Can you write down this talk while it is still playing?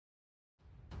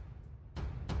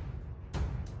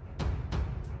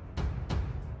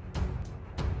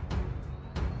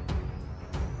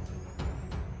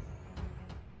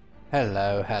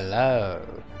Hello,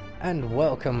 and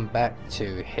welcome back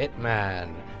to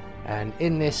Hitman. And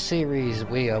in this series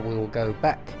we will go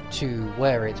back to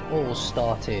where it all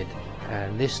started,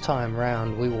 and this time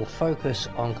round we will focus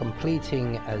on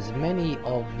completing as many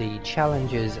of the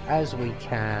challenges as we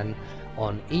can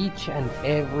on each and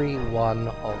every one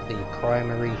of the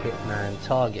primary Hitman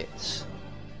targets,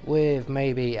 with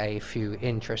maybe a few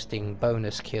interesting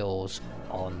bonus kills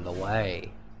on the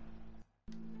way.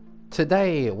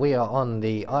 Today we are on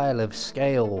the Isle of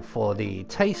Sgail for the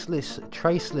Tasteless,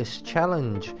 Traceless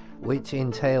challenge, which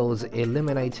entails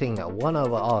eliminating one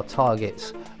of our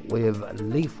targets with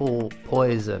lethal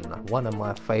poison, one of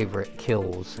my favourite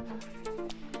kills.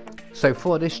 So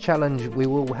for this challenge we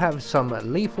will have some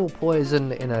lethal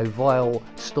poison in a vial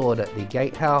stored at the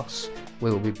gatehouse.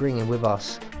 We will be bringing with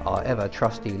us our ever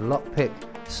trusty lockpick,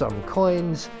 some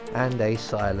coins and a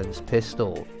silenced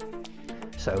pistol.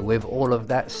 So with all of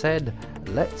that said,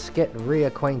 let's get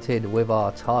reacquainted with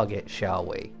our target, shall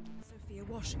we? Sophia,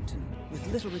 Washington,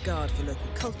 with little regard for local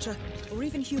culture or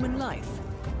even human life,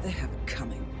 they have it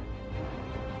coming.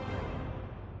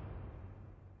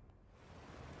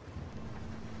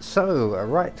 So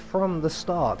right from the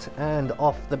start and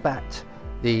off the bat,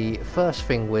 the first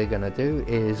thing we're going to do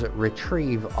is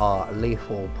retrieve our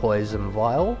lethal poison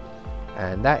vial.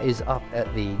 And that is up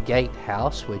at the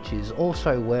gatehouse, which is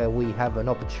also where we have an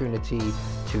opportunity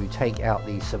to take out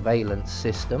the surveillance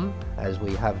system, as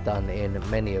we have done in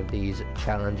many of these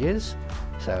challenges.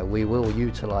 So we will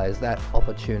utilize that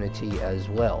opportunity as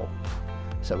well.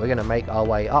 So we're going to make our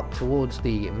way up towards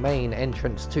the main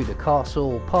entrance to the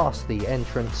castle, past the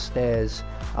entrance stairs,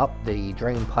 up the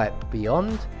drain pipe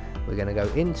beyond. We're going to go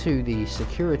into the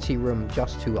security room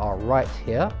just to our right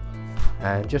here.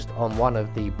 And just on one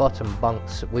of the bottom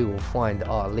bunks we will find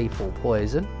our lethal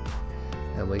poison,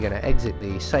 and we're going to exit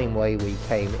the same way we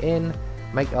came in,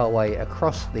 make our way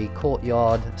across the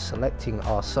courtyard, selecting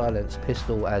our silenced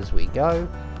pistol as we go.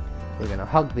 We're going to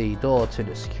hug the door to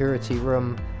the security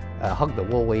room, hug the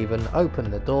wall even, open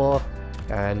the door,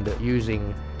 and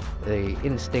using the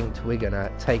instinct we're going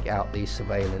to take out the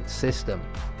surveillance system.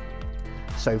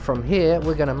 So from here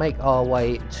we're going to make our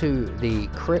way to the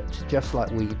crypt just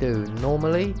like we do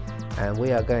normally, and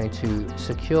we are going to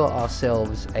secure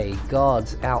ourselves a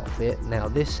guard's outfit. Now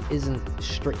this isn't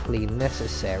strictly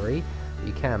necessary,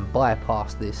 you can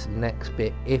bypass this next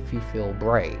bit if you feel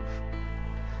brave.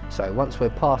 So once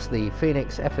we're past the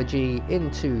Phoenix effigy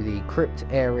into the crypt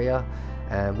area,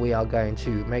 and we are going to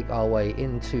make our way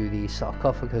into the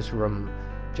sarcophagus room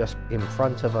just in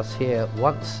front of us here.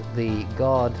 Once the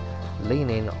guard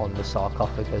leaning on the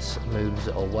sarcophagus moves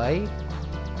away,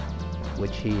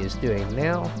 which he is doing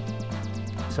now,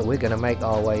 so we're going to make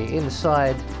our way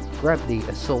inside, grab the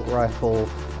assault rifle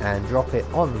and drop it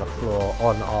on the floor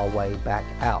on our way back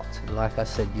out. And like I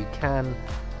said, you can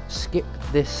skip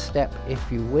this step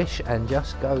if you wish and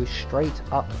just go straight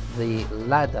up the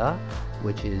ladder,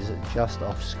 which is just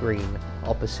off screen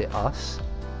opposite us,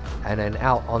 and then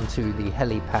out onto the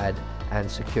helipad and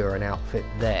secure an outfit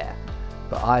there.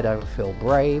 But I don't feel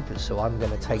brave, so I'm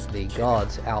going to take the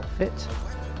guard's outfit.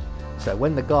 So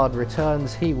when the guard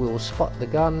returns, he will spot the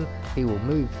gun, he will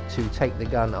move to take the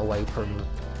gun away from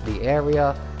the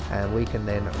area, and we can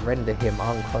then render him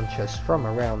unconscious from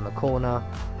around the corner,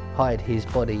 hide his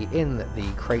body in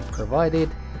the crate provided,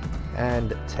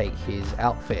 and take his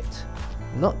outfit.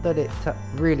 Not that it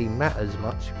really matters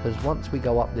much, because once we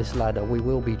go up this ladder we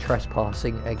will be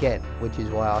trespassing again, which is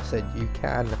why I said you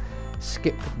can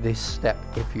skip this step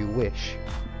if you wish.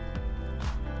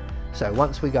 So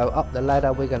once we go up the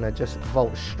ladder we're going to just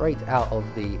vault straight out of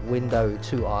the window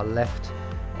to our left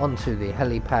onto the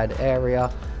helipad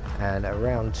area, and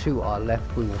around to our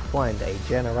left we will find a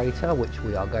generator which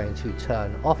we are going to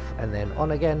turn off and then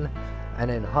on again,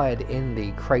 and then hide in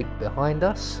the crate behind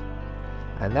us,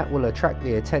 and that will attract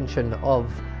the attention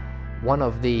of one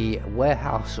of the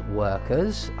warehouse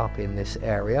workers up in this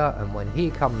area, and when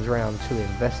he comes round to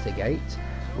investigate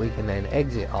we can then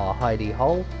exit our hidey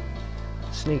hole,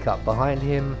 sneak up behind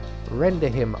him, render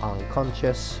him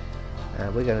unconscious,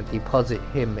 and we're going to deposit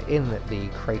him in the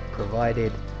crate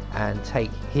provided and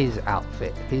take his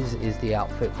outfit. His is the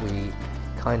outfit we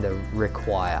kind of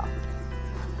require.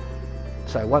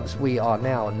 So once we are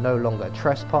now no longer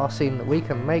trespassing, we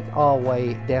can make our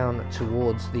way down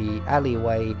towards the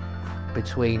alleyway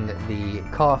between the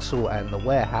castle and the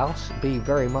warehouse. Be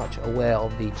very much aware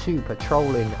of the two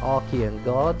patrolling Archean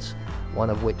guards, one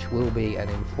of which will be an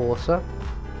enforcer.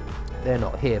 They're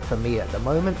not here for me at the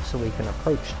moment, so we can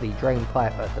approach the drain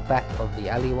pipe at the back of the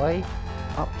alleyway,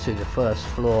 up to the first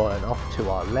floor and off to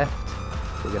our left,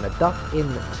 We're going to duck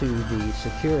into the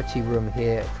security room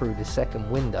here through the second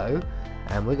window,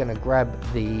 and we're going to grab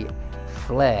the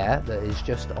flare that is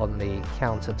just on the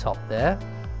countertop there,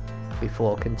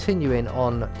 before continuing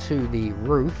on to the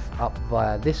roof up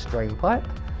via this drain pipe.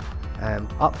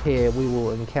 Up here we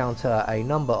will encounter a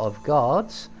number of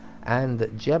guards and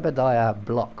Jebediah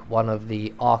Block, one of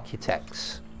the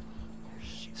architects.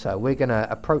 So we're going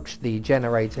to approach the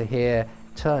generator here,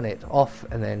 turn it off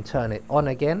and then turn it on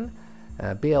again.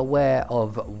 Be aware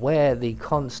of where the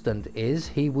constant is.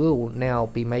 He will now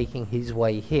be making his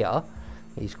way here.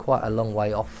 He's quite a long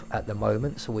way off at the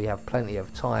moment, so we have plenty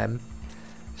of time.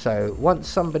 So once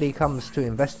somebody comes to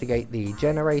investigate the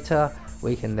generator,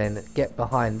 we can then get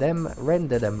behind them,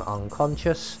 render them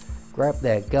unconscious, grab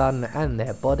their gun and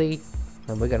their body,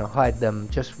 and we're going to hide them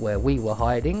just where we were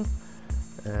hiding.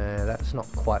 That's not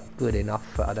quite good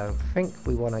enough, I don't think.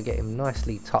 We want to get him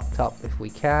nicely tucked up if we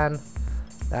can.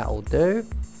 That'll do.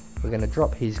 We're going to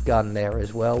drop his gun there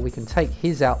as well. We can take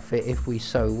his outfit if we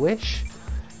so wish.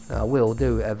 We'll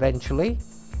do eventually.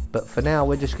 But for now,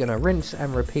 we're just going to rinse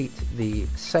and repeat the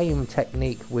same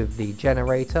technique with the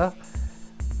generator.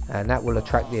 And that will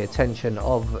attract the attention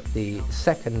of the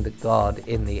second guard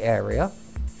in the area.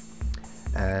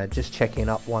 Just checking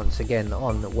up once again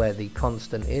on where the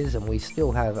constant is, and we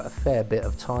still have a fair bit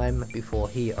of time before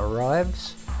he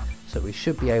arrives. So we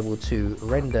should be able to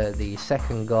render the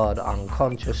second guard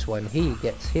unconscious when he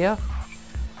gets here.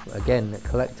 Again,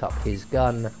 collect up his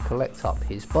gun, collect up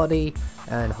his body,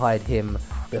 and hide him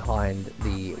behind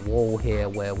the wall here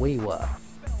where we were.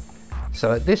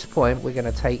 So at this point we're going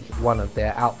to take one of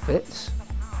their outfits,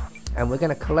 and we're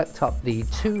going to collect up the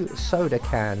 2 soda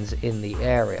cans in the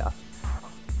area.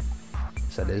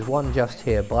 So there's one just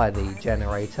here by the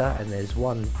generator, and there's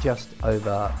one just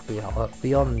over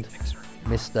beyond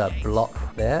Mr.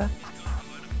 Block there.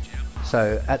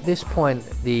 So at this point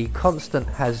the constant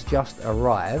has just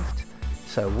arrived,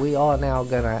 so we are now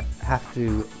going to have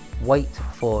to wait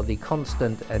for the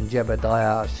constant and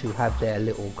Jebediah to have their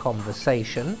little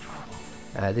conversation.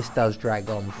 This does drag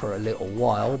on for a little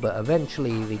while, but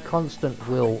eventually the constant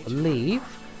will leave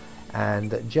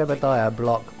and Jebediah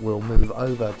Block will move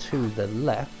over to the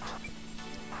left.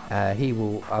 He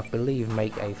will, I believe,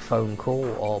 make a phone call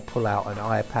or pull out an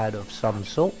iPad of some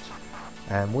sort,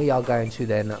 and we are going to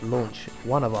then launch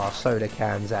one of our soda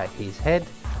cans at his head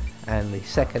and the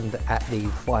second at the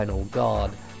final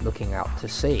guard looking out to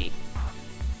sea.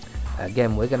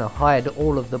 Again, we're going to hide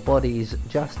all of the bodies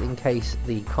just in case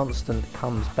the constant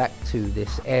comes back to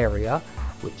this area,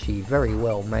 which he very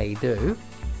well may do.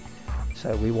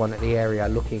 So we want the area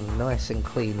looking nice and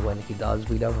clean when he does.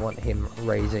 We don't want him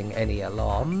raising any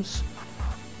alarms.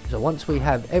 So once we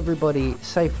have everybody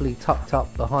safely tucked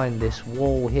up behind this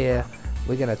wall here,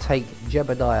 we're going to take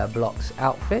Jebediah Block's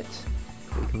outfit.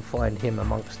 We can find him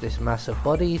amongst this mass of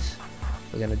bodies.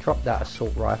 We're going to drop that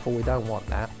assault rifle. We don't want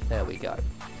that. There we go.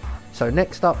 So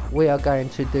next up we are going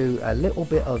to do a little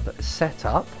bit of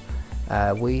setup.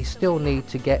 We still need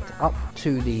to get up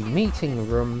to the meeting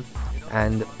room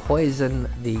and poison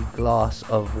the glass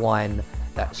of wine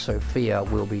that Sophia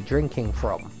will be drinking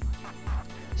from.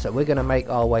 So we're going to make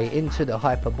our way into the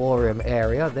Hyperborean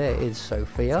area. There is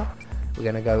Sophia. We're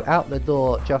going to go out the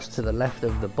door just to the left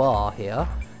of the bar here,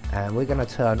 and we're going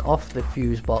to turn off the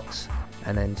fuse box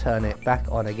and then turn it back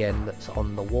on again. That's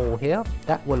on the wall here.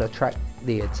 That will attract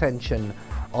the attention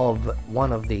of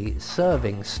one of the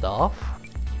serving staff.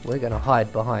 We're going to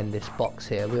hide behind this box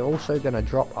here. We're also going to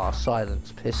drop our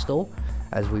silenced pistol,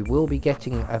 as we will be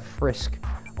getting a frisk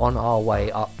on our way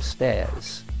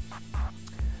upstairs.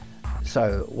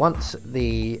 So once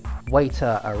the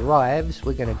waiter arrives,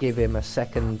 we're going to give him a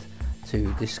second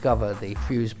to discover the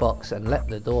fuse box and let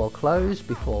the door close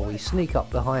before we sneak up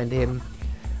behind him,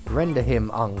 render him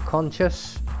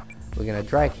unconscious. We're going to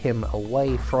drag him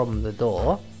away from the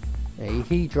door.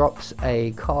 He drops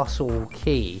a castle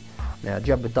key. Now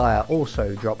Jebediah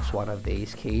also drops one of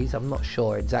these keys. I'm not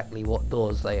sure exactly what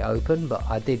doors they open, but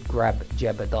I did grab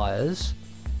Jebediah's.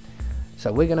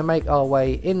 So we're going to make our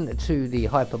way into the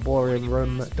Hyperborean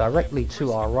room. Directly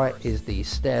to our right is the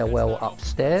stairwell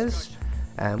upstairs,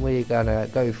 and we're going to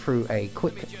go through a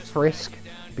quick frisk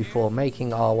before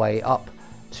making our way up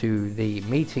to the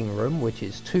meeting room, which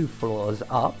is 2 floors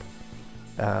up.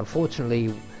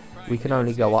 Fortunately, we can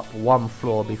only go up 1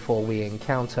 floor before we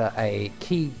encounter a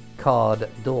key card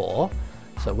door.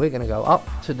 So we're going to go up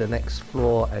to the next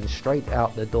floor and straight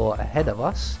out the door ahead of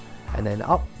us, and then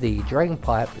up the drain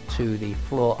pipe to the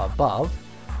floor above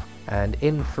and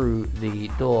in through the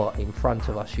door in front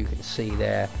of us, you can see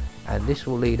there, and this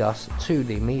will lead us to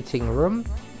the meeting room,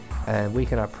 and we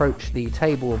can approach the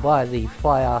table by the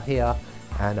fire here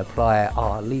and apply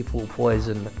our lethal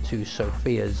poison to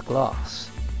Sophia's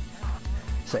glass.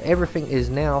 So everything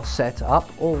is now set up.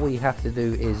 All we have to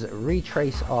do is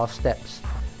retrace our steps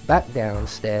back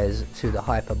downstairs to the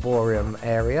Hyperborean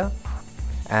area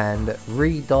and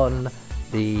redon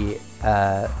the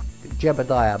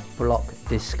Jebediah block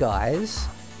disguise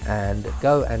and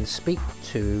go and speak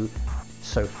to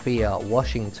Sophia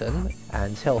Washington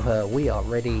and tell her we are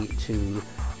ready to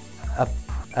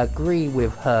agree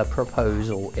with her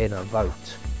proposal in a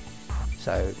vote.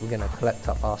 So we're going to collect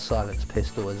up our silence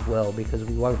pistol as well, because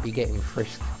we won't be getting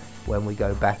frisked when we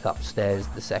go back upstairs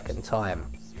the second time.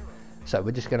 So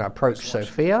we're just going to approach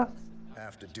Sophia.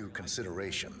 After due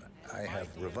consideration, I have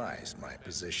revised my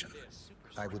position.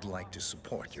 I would like to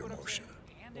support your motion.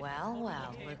 Well,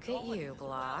 well, look at you,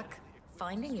 Block.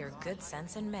 Finding your good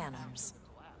sense and manners.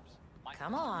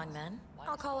 Come along, then.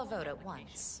 I'll call a vote at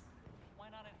once.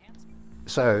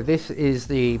 So this is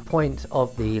the point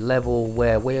of the level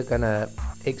where we're going to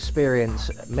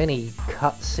experience many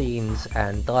cutscenes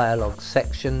and dialogue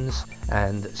sections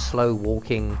and slow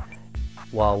walking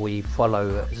while we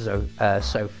follow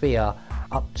Sophia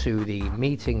up to the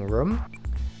meeting room.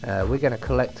 We're going to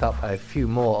collect up a few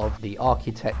more of the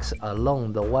architects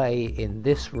along the way in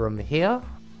this room here.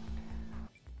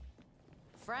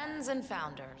 Friends and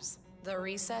founders, the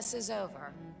recess is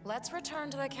over. Let's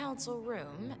return to the council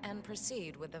room and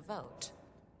proceed with the vote.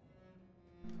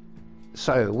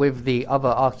 So with the other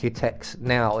architects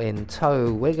now in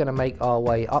tow, we're going to make our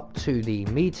way up to the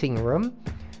meeting room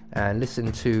and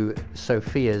listen to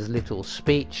Sophia's little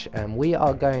speech, and we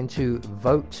are going to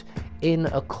vote in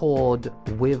accord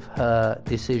with her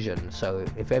decision. So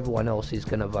if everyone else is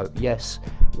going to vote yes,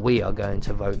 we are going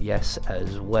to vote yes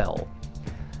as well.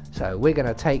 So we're going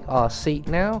to take our seat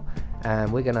now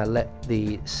and we're going to let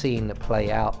the scene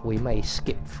play out. We may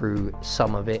skip through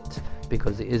some of it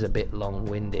because it is a bit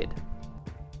long-winded.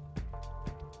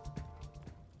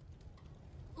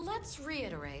 Let's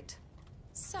reiterate.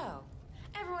 So,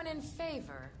 everyone in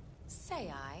favor,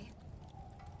 say aye.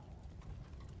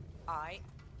 Aye.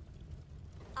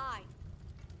 Aye.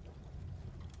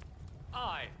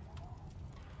 Aye.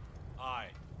 Aye.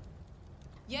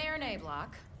 Yay or nay,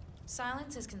 Block?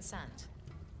 Silence is consent.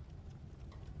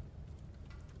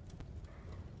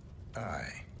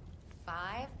 Aye.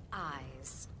 5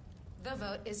 ayes. The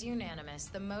vote is unanimous.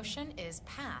 The motion is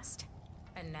passed.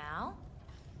 And now,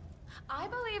 I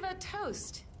believe a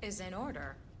toast is in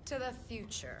order to the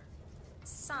future.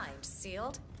 Signed,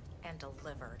 sealed, and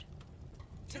delivered.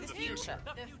 To the future.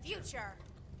 The future.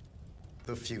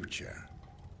 The future.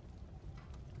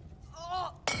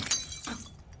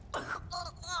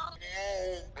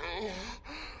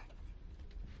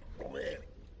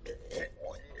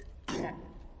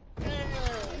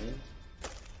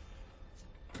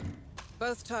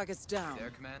 Both targets down.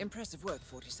 There, Command. Impressive work,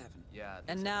 47. Yeah, this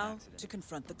And is an now, accident. to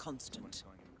confront the constant.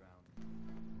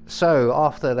 So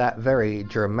after that very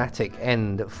dramatic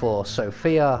end for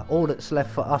Sophia, all that's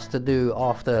left for us to do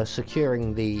after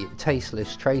securing the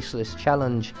Tasteless, Traceless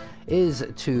challenge is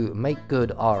to make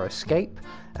good our escape,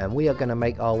 and we are going to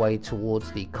make our way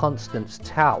towards the Constance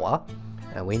Tower,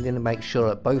 and we need to make sure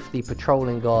that both the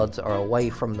patrolling guards are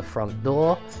away from the front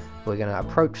door. We're going to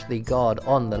approach the guard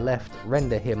on the left,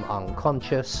 render him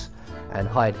unconscious, and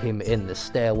hide him in the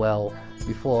stairwell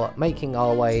before making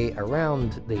our way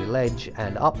around the ledge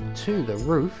and up to the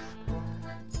roof,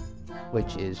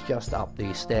 which is just up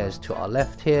the stairs to our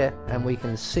left here, and we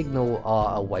can signal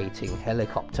our awaiting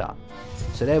helicopter.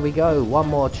 So there we go, one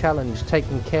more challenge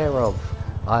taken care of.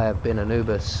 I have been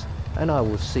Anubis, and I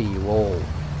will see you all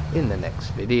in the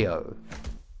next video.